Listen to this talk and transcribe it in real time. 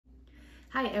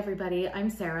Hi everybody, I'm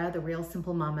Sarah, the Real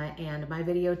Simple Mama, and my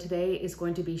video today is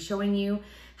going to be showing you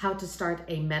how to start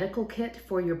a medical kit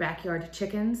for your backyard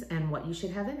chickens and what you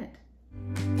should have in it.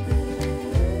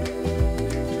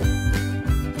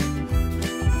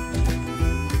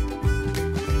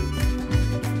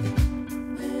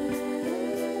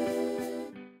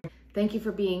 Thank you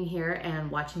for being here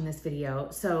and watching this video.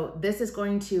 So this is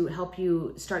going to help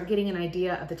you start getting an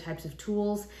idea of the types of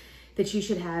tools that you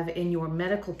should have in your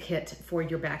medical kit for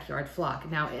your backyard flock.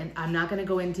 Now, and I'm not gonna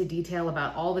go into detail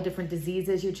about all the different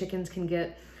diseases your chickens can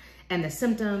get and the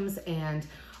symptoms and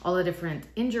all the different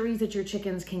injuries that your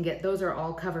chickens can get. Those are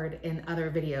all covered in other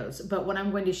videos. But what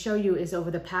I'm going to show you is over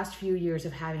the past few years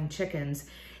of having chickens,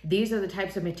 these are the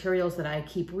types of materials that I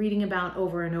keep reading about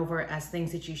over and over as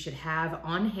things that you should have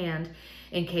on hand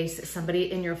in case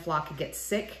somebody in your flock gets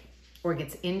sick or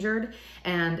gets injured.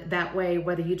 And that way,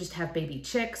 whether you just have baby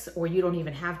chicks or you don't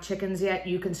even have chickens yet,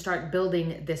 you can start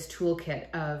building this toolkit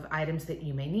of items that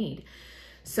you may need.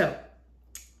 So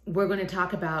we're going to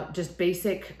talk about just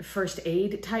basic first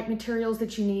aid type materials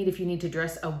that you need if you need to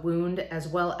dress a wound, as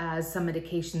well as some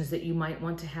medications that you might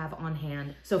want to have on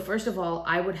hand. So first of all,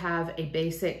 I would have a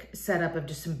basic setup of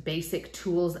just some basic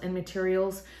tools and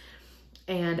materials.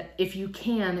 And if you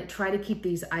can, try to keep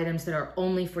these items that are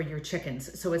only for your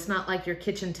chickens. So it's not like your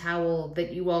kitchen towel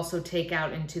that you also take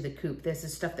out into the coop. This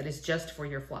is stuff that is just for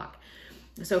your flock.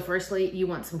 So firstly, you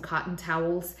want some cotton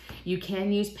towels. You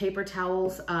can use paper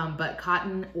towels, but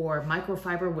cotton or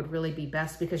microfiber would really be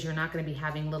best because you're not going to be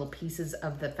having little pieces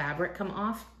of the fabric come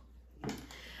off.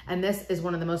 And this is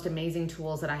one of the most amazing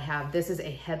tools that I have. This is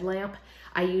a headlamp.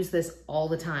 I use this all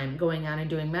the time, going out and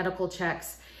doing medical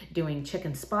checks, doing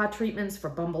chicken spa treatments for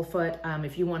bumblefoot.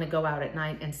 If you want to go out at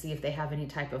night and see if they have any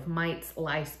type of mites,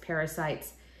 lice,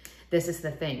 parasites, this is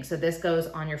the thing. So this goes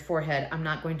on your forehead. I'm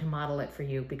not going to model it for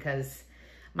you because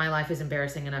my life is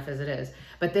embarrassing enough as it is.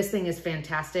 But this thing is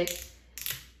fantastic.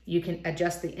 You can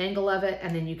adjust the angle of it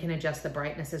and then you can adjust the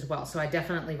brightness as well. So I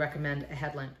definitely recommend a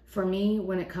headlamp. For me,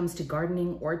 when it comes to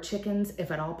gardening or chickens, if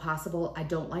at all possible, I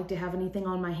don't like to have anything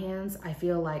on my hands. I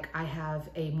feel like I have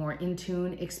a more in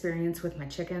tune experience with my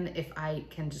chicken if I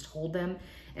can just hold them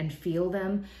and feel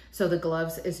them. So the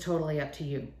gloves is totally up to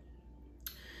you.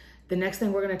 The next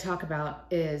thing we're going to talk about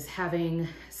is having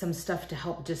some stuff to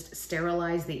help just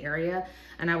sterilize the area.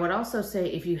 And I would also say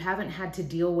if you haven't had to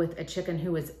deal with a chicken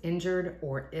who is injured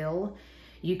or ill,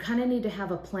 you kind of need to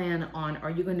have a plan on, are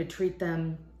you going to treat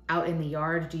them out in the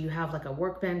yard? Do you have like a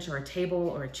workbench or a table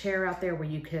or a chair out there where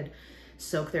you could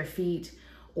soak their feet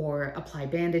or apply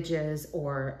bandages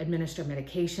or administer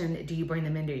medication? Do you bring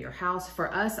them into your house?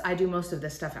 For us, I do most of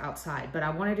this stuff outside, but I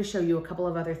wanted to show you a couple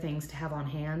of other things to have on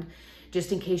hand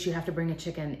just in case you have to bring a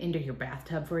chicken into your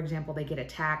bathtub. For example, they get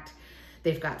attacked,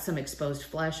 they've got some exposed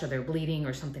flesh or they're bleeding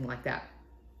or something like that.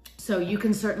 So you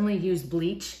can certainly use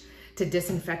bleach to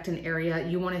disinfect an area.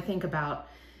 You want to think about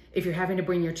if you're having to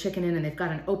bring your chicken in and they've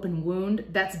got an open wound,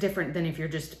 that's different than if you're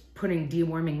just putting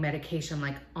deworming medication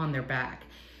like on their back.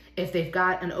 If they've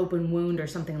got an open wound or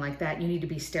something like that, you need to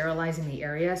be sterilizing the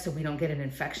area so we don't get an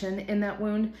infection in that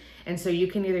wound. And so you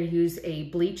can either use a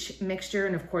bleach mixture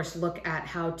and of course look at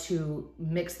how to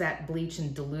mix that bleach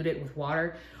and dilute it with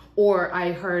water. Or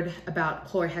I heard about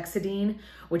chlorhexidine,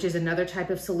 which is another type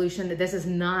of solution. This is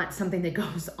not something that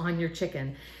goes on your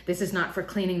chicken. This is not for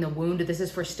cleaning the wound. This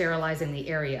is for sterilizing the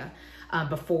area.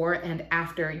 Before and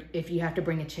after, if you have to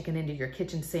bring a chicken into your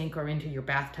kitchen sink or into your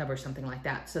bathtub or something like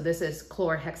that. So this is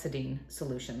chlorhexidine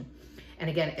solution. And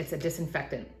again, it's a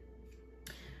disinfectant.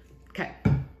 Okay,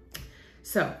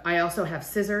 so I also have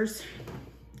scissors,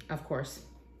 of course.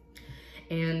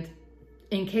 And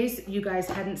in case you guys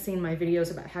hadn't seen my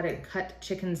videos about how to cut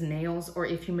chickens' nails, or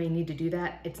if you may need to do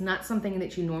that, it's not something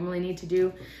that you normally need to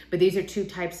do, but these are two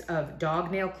types of dog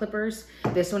nail clippers.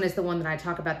 This one is the one that I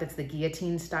talk about that's the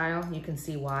guillotine style. You can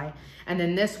see why. And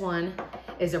then this one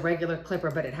is a regular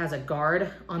clipper, but it has a guard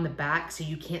on the back so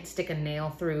you can't stick a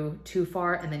nail through too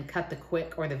far and then cut the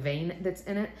quick or the vein that's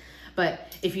in it.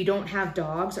 But if you don't have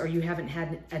dogs or you haven't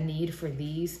had a need for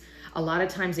these, a lot of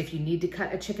times if you need to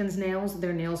cut a chicken's nails,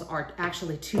 their nails are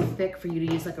actually too thick for you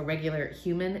to use like a regular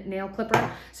human nail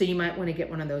clipper. So you might want to get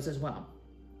one of those as well.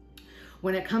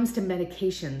 When it comes to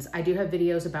medications, I do have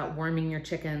videos about worming your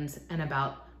chickens and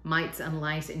about mites and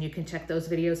lice, and you can check those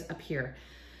videos up here.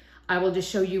 I will just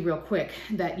show you real quick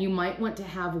that you might want to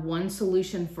have one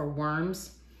solution for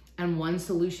worms and one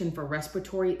solution for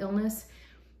respiratory illness.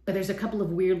 But there's a couple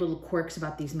of weird little quirks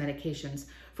about these medications.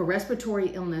 For respiratory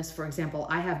illness, for example,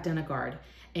 I have Denagard,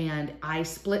 and I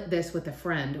split this with a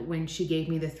friend when she gave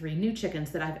me the 3 new chickens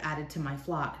that I've added to my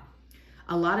flock.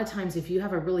 A lot of times if you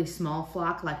have a really small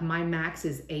flock, like my max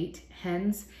is 8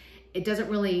 hens, it doesn't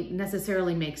really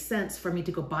necessarily make sense for me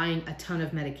to go buying a ton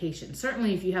of medication.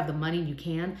 Certainly if you have the money, you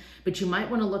can, but you might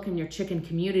want to look in your chicken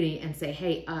community and say,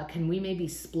 hey, can we maybe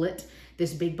split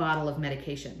this big bottle of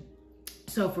medication?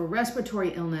 So for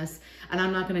respiratory illness, and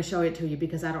I'm not going to show it to you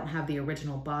because I don't have the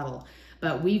original bottle,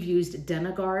 but we've used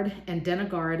Denagard, and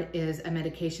Denagard is a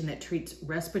medication that treats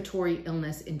respiratory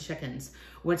illness in chickens.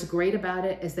 What's great about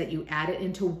it is that you add it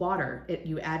into water.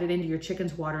 You add it into your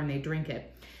chicken's water and they drink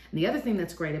it. And the other thing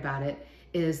that's great about it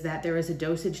is that there is a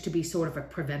dosage to be sort of a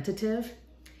preventative.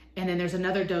 And then there's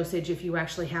another dosage if you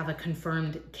actually have a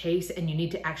confirmed case and you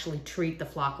need to actually treat the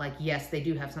flock like, yes, they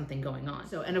do have something going on.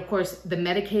 So, and of course, the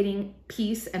medicating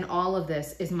piece and all of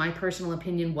this is my personal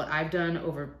opinion, what I've done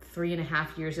over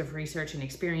 3.5 years of research and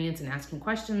experience and asking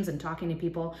questions and talking to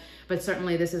people. But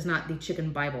certainly this is not the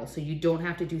chicken Bible, so you don't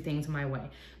have to do things my way.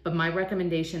 But my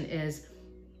recommendation is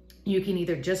you can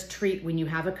either just treat when you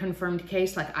have a confirmed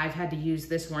case, like I've had to use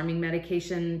this worming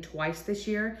medication twice this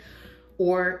year,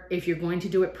 or if you're going to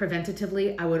do it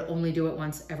preventatively, I would only do it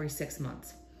once every 6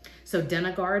 months. So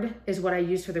Denagard is what I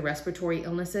use for the respiratory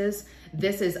illnesses.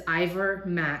 This is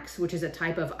Ivermectin, which is a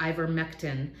type of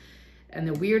ivermectin. And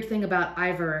the weird thing about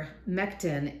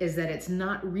ivermectin is that it's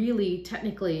not really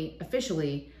technically,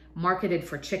 officially marketed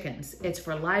for chickens. It's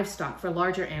for livestock, for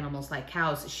larger animals like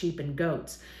cows, sheep, and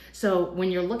goats. So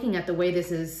when you're looking at the way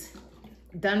this is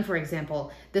done, for example,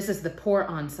 this is the pour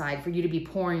on side for you to be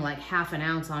pouring like 1/2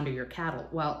 ounce onto your cattle.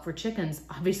 Well, for chickens,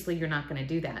 obviously you're not going to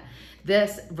do that.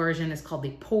 This version is called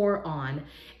the pour on,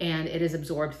 and it is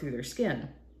absorbed through their skin.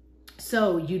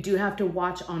 So you do have to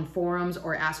watch on forums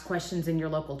or ask questions in your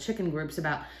local chicken groups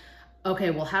about,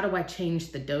 okay, well, how do I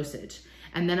change the dosage?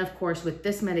 And then of course, with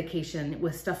this medication,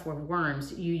 with stuff for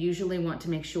worms, you usually want to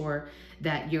make sure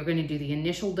that you're going to do the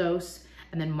initial dose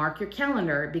and then mark your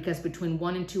calendar, because between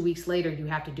 1 and 2 weeks later, you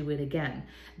have to do it again.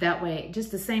 That way, just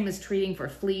the same as treating for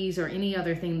fleas or any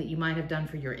other thing that you might have done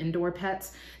for your indoor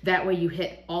pets, that way you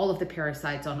hit all of the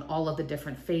parasites on all of the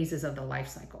different phases of the life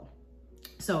cycle.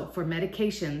 So for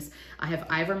medications, I have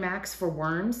Ivermectin for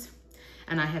worms,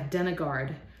 and I have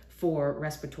Denagard for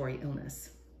respiratory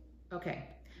illness. Okay,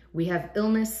 we have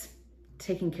illness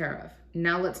taken care of.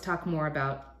 Now let's talk more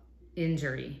about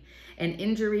injury. An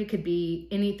injury could be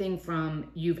anything from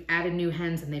you've added new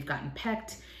hens and they've gotten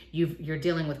pecked, you're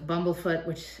dealing with bumblefoot,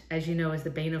 which as you know is the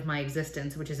bane of my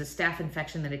existence, which is a staph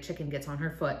infection that a chicken gets on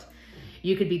her foot.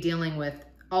 You could be dealing with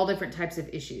all different types of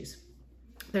issues.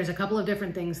 There's a couple of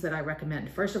different things that I recommend.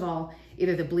 First of all,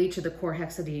 either the bleach or the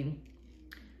Chlorhexidine,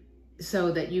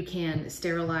 so that you can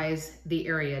sterilize the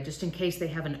area just in case they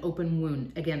have an open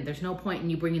wound. Again, there's no point in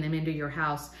you bringing them into your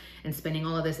house and spending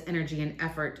all of this energy and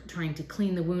effort trying to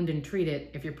clean the wound and treat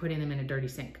it if you're putting them in a dirty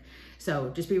sink.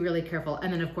 So just be really careful.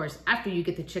 And then of course, after you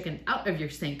get the chicken out of your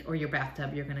sink or your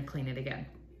bathtub, you're gonna clean it again.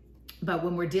 But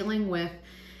when we're dealing with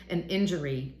an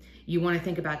injury, you wanna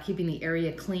think about keeping the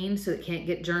area clean so it can't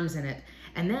get germs in it.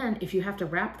 And then if you have to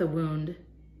wrap the wound,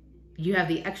 you have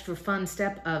the extra fun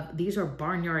step of these are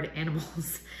barnyard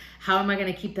animals. How am I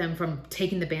going to keep them from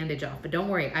taking the bandage off? But don't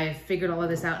worry, I have figured all of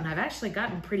this out and I've actually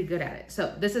gotten pretty good at it.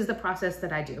 So this is the process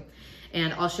that I do.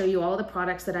 And I'll show you all of the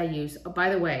products that I use. Oh, by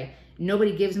the way,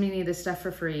 nobody gives me any of this stuff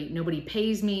for free. Nobody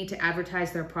pays me to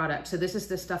advertise their product. So this is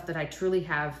the stuff that I truly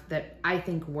have that I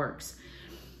think works.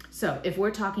 So if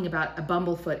we're talking about a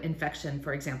bumblefoot infection,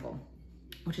 for example,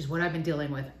 which is what I've been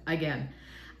dealing with again,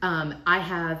 I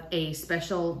have a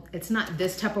special, it's not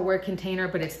this Tupperware container,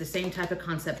 but it's the same type of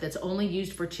concept that's only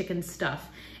used for chicken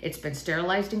stuff. It's been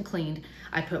sterilized and cleaned.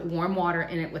 I put warm water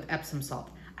in it with Epsom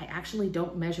salt. I actually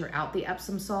don't measure out the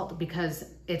Epsom salt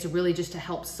because it's really just to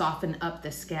help soften up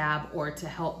the scab or to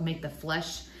help make the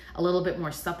flesh a little bit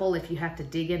more supple if you have to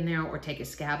dig in there or take a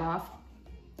scab off.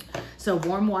 So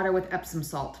warm water with Epsom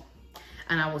salt,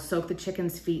 and I will soak the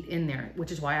chicken's feet in there,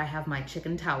 which is why I have my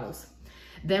chicken towels.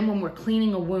 Then when we're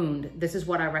cleaning a wound, this is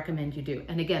what I recommend you do.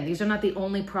 And again, these are not the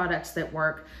only products that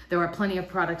work. There are plenty of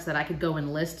products that I could go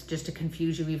and list just to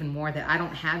confuse you even more that I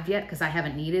don't have yet because I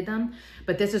haven't needed them.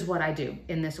 But this is what I do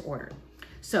in this order.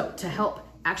 So to help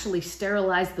actually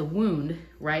sterilize the wound,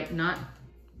 right? Not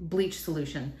bleach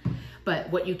solution, but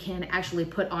what you can actually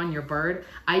put on your bird.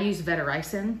 I use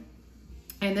Vetericyn.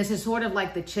 And this is sort of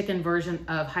like the chicken version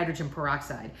of hydrogen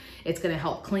peroxide. It's gonna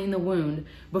help clean the wound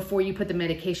before you put the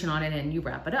medication on it and you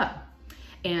wrap it up.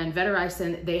 And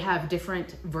Vetericyn, they have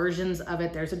different versions of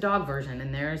it. There's a dog version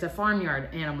and there's a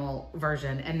farmyard animal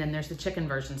version, and then there's the chicken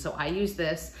version. So I use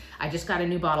this. I just got a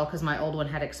new bottle because my old one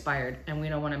had expired and we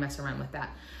don't wanna mess around with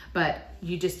that. But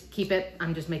you just keep it.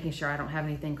 I'm just making sure I don't have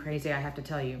anything crazy I have to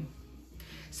tell you.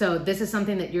 So this is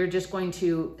something that you're just going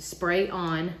to spray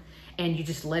on and you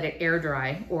just let it air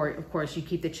dry, or of course you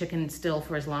keep the chicken still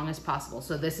for as long as possible.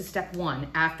 So this is step one.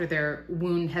 After their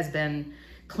wound has been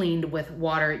cleaned with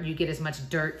water, you get as much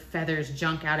dirt, feathers,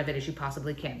 junk out of it as you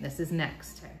possibly can. This is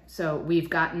next. So we've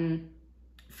gotten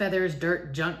feathers,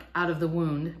 dirt, junk out of the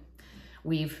wound.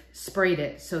 We've sprayed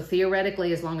it. So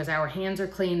theoretically, as long as our hands are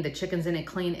clean, the chicken's in a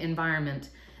clean environment,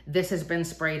 this has been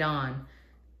sprayed on.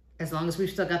 As long as we've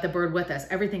still got the bird with us,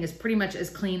 everything is pretty much as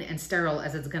clean and sterile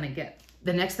as it's gonna get.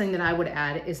 The next thing that I would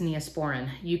add is Neosporin.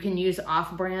 You can use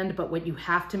off-brand, but what you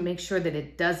have to make sure that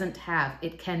it doesn't have,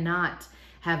 it cannot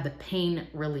have the pain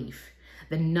relief,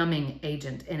 the numbing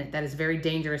agent in it. That is very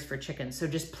dangerous for chickens. So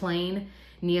just plain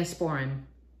Neosporin,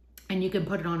 and you can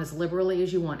put it on as liberally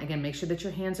as you want. Again, make sure that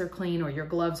your hands are clean or your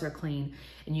gloves are clean,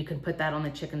 and you can put that on the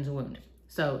chicken's wound.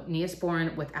 So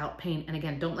Neosporin without pain. And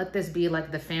again, don't let this be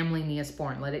like the family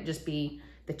Neosporin. Let it just be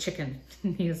the chicken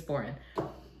Neosporin.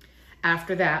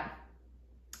 After that,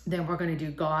 then we're going to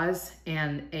do gauze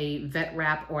and a vet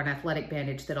wrap or an athletic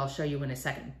bandage that I'll show you in a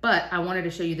second. But I wanted to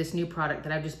show you this new product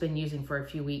that I've just been using for a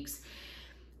few weeks.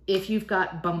 If you've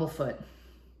got bumblefoot,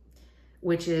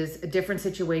 which is a different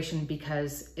situation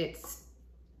because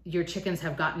your chickens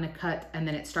have gotten a cut and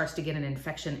then it starts to get an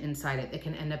infection inside it. It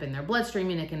can end up in their bloodstream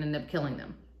and it can end up killing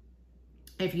them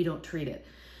if you don't treat it.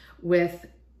 With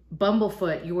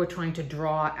bumblefoot, you are trying to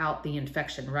draw out the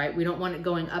infection, right? We don't want it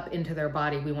going up into their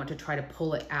body. We want to try to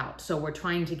pull it out. So we're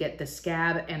trying to get the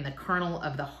scab and the kernel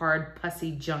of the hard,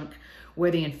 pussy junk where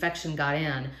the infection got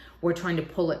in, we're trying to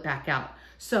pull it back out.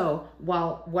 So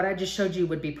while what I just showed you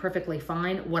would be perfectly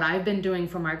fine, what I've been doing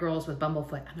for my girls with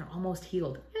bumblefoot, and they're almost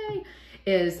healed, yay,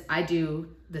 is I do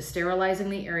the sterilizing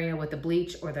the area with the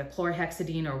bleach or the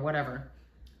chlorhexidine or whatever.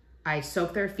 I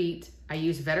soak their feet, I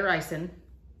use Vetericyn,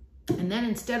 and then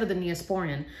instead of the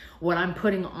Neosporin, what I'm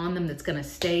putting on them that's gonna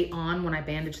stay on when I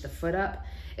bandage the foot up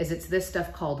is it's this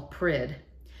stuff called Prid.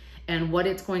 And what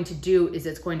it's going to do is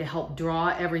it's going to help draw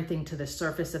everything to the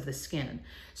surface of the skin.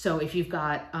 So if you've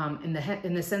got, in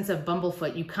the sense of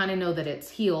bumblefoot, you kind of know that it's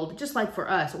healed, just like for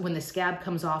us, when the scab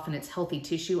comes off and it's healthy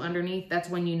tissue underneath, that's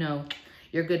when you know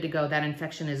you're good to go. That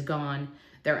infection is gone.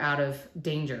 They're out of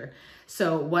danger.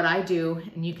 So what I do,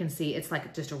 and you can see it's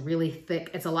like just a really thick,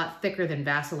 it's a lot thicker than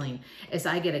Vaseline, is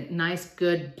I get a nice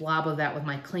good blob of that with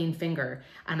my clean finger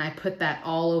and I put that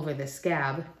all over the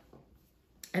scab,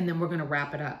 and then we're gonna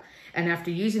wrap it up. And after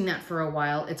using that for a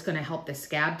while, it's gonna help the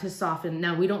scab to soften.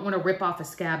 Now, we don't wanna rip off a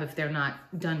scab if they're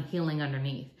not done healing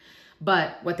underneath.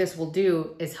 But what this will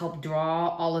do is help draw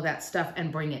all of that stuff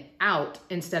and bring it out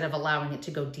instead of allowing it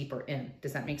to go deeper in.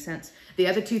 Does that make sense? The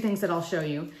other two things that I'll show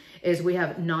you is we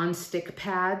have non-stick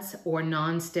pads or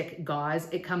non-stick gauze.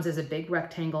 It comes as a big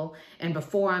rectangle. And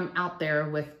before I'm out there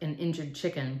with an injured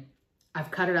chicken, I've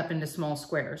cut it up into small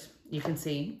squares. You can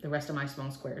see the rest of my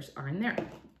small squares are in there.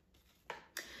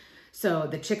 So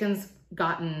the chicken's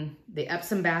gotten the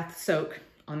Epsom bath soak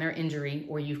on their injury,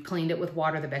 or you've cleaned it with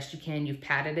water the best you can, you've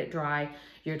patted it dry,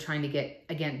 you're trying to get,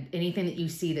 again, anything that you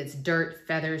see that's dirt,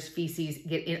 feathers, feces,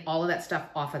 get all of that stuff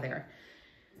off of there.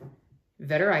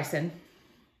 Vetericyn,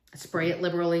 spray it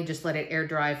liberally, just let it air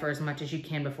dry for as much as you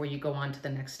can before you go on to the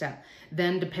next step.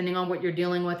 Then depending on what you're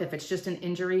dealing with, if it's just an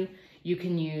injury, you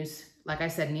can use, like I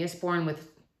said, Neosporin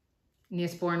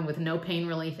with no pain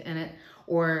relief in it,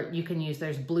 or you can use,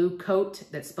 there's blue Kote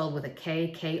that's spelled with a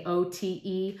K,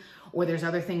 K-O-T-E, or there's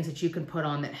other things that you can put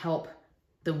on that help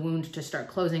the wound to start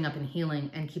closing up and healing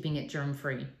and keeping it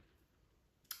germ-free.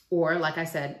 Or, like I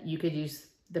said, you could use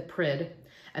the Prid.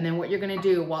 And then what you're gonna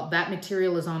do while that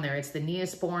material is on there, it's the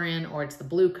Neosporin or it's the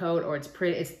blue Kote or it's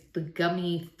Prid, it's the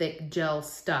gummy, thick gel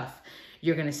stuff.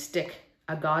 You're gonna stick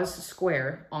a gauze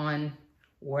square on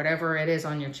whatever it is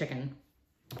on your chicken.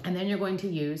 And then you're going to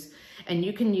use, and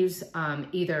you can use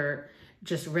either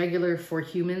just regular for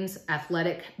humans,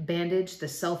 athletic bandage, the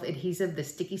self-adhesive, the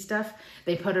sticky stuff.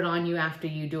 They put it on you after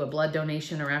you do a blood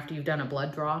donation or after you've done a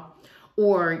blood draw.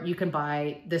 Or you can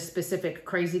buy the specific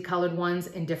crazy colored ones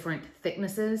in different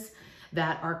thicknesses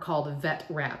that are called vet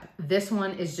wrap. This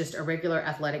one is just a regular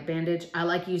athletic bandage. I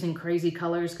like using crazy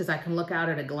colors because I can look out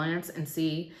at a glance and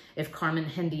see if Carmen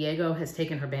Hendiego has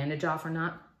taken her bandage off or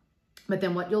not. But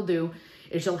then what you'll do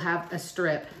is you'll have a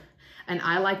strip, and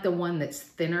I like the one that's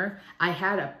thinner. I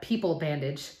had a people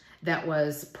bandage that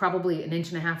was probably 1.5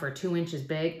 inches or 2 inches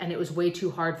big, and it was way too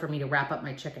hard for me to wrap up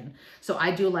my chicken. So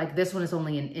I do like, this one is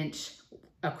only 1 inch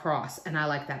across, and I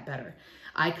like that better.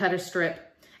 I cut a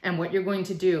strip, and what you're going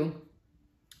to do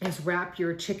is wrap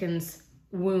your chicken's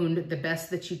wound the best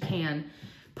that you can,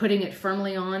 putting it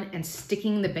firmly on and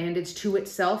sticking the bandage to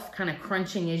itself, kind of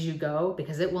crunching as you go,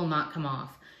 because it will not come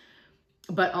off.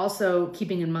 but also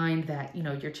keeping in mind that, you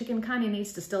know, your chicken kind of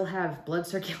needs to still have blood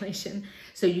circulation,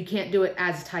 so you can't do it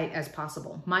as tight as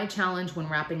possible. My challenge when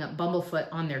wrapping up bumblefoot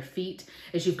on their feet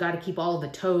is you've got to keep all of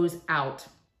the toes out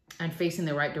and facing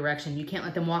the right direction. You can't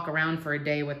let them walk around for a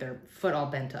day with their foot all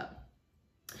bent up.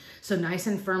 So nice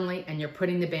and firmly, and you're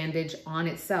putting the bandage on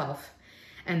itself,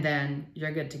 and then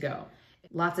you're good to go.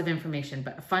 Lots of information,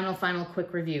 but a final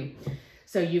quick review.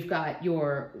 So you've got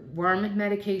your worm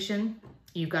medication,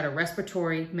 you've got a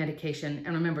respiratory medication,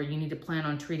 and remember, you need to plan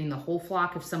on treating the whole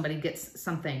flock if somebody gets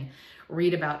something.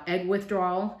 Read about egg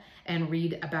withdrawal and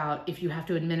read about if you have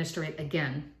to administer it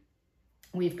again.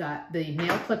 We've got the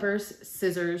nail clippers,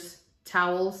 scissors,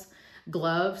 towels,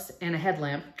 gloves, and a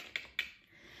headlamp.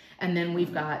 And then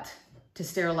we've got to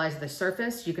sterilize the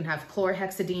surface. You can have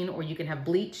chlorhexidine or you can have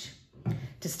bleach.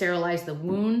 To sterilize the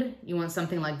wound, you want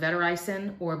something like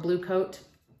Vetericyn or Blue Kote.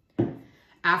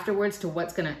 Afterwards, to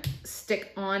what's gonna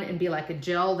stick on and be like a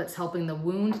gel that's helping the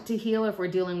wound to heal. If we're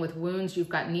dealing with wounds, you've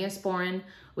got Neosporin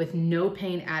with no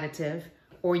pain additive,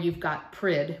 or you've got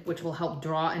Prid, which will help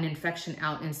draw an infection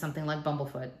out in something like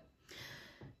bumblefoot.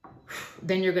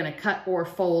 Then you're gonna cut or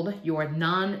fold your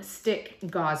non-stick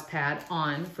gauze pad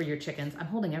on for your chickens. I'm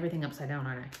holding everything upside down,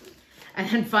 aren't I? And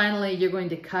then finally, you're going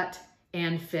to cut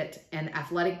and fit an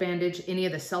athletic bandage, any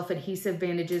of the self-adhesive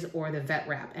bandages, or the vet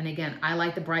wrap. And again, I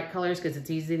like the bright colors because it's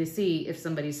easy to see if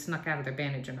somebody's snuck out of their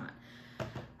bandage or not.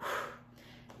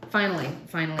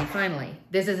 Finally,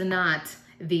 this is not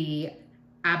the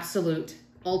absolute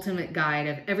ultimate guide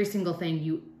of every single thing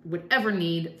you would ever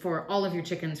need for all of your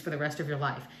chickens for the rest of your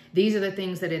life. These are the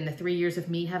things that in the 3 years of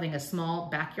me having a small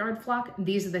backyard flock,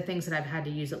 these are the things that I've had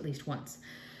to use at least once.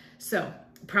 So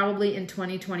probably in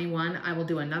 2021, I will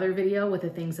do another video with the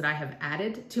things that I have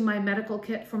added to my medical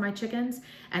kit for my chickens.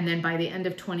 And then by the end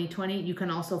of 2020, you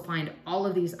can also find all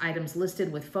of these items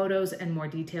listed with photos and more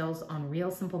details on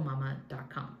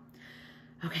realsimplemama.com.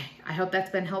 Okay, I hope that's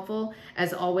been helpful.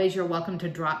 As always, you're welcome to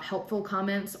drop helpful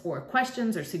comments or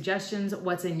questions or suggestions.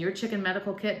 What's in your chicken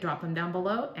medical kit, drop them down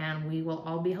below and we will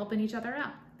all be helping each other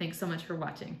out. Thanks so much for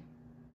watching.